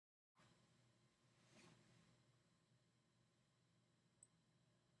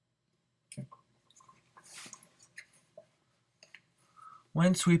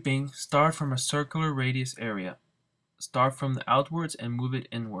When sweeping, start from a circular radius area. Start from the outwards and move it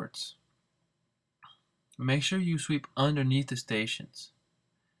inwards. Make sure you sweep underneath the stations.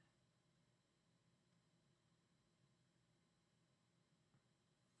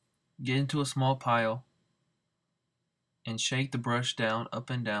 Get into a small pile and shake the brush down, up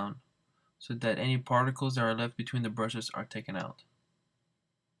and down, so that any particles that are left between the brushes are taken out.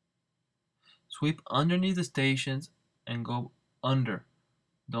 Sweep underneath the stations and go under.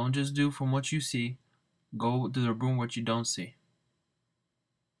 Don't just do from what you see, go to the broom what you don't see.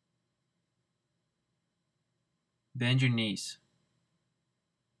 Bend your knees.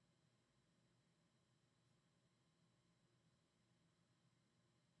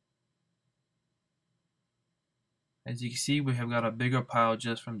 As you can see, we have got a bigger pile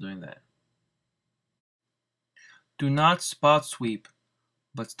just from doing that. Do not spot sweep,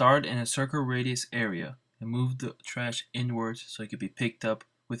 but start in a circle radius area and move the trash inwards so it can be picked up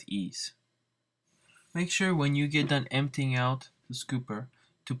with ease. Make sure when you get done emptying out the scooper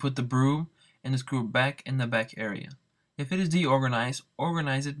to put the broom and the screw back in the back area. If it is deorganized,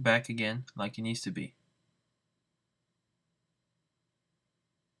 organize it back again like it needs to be.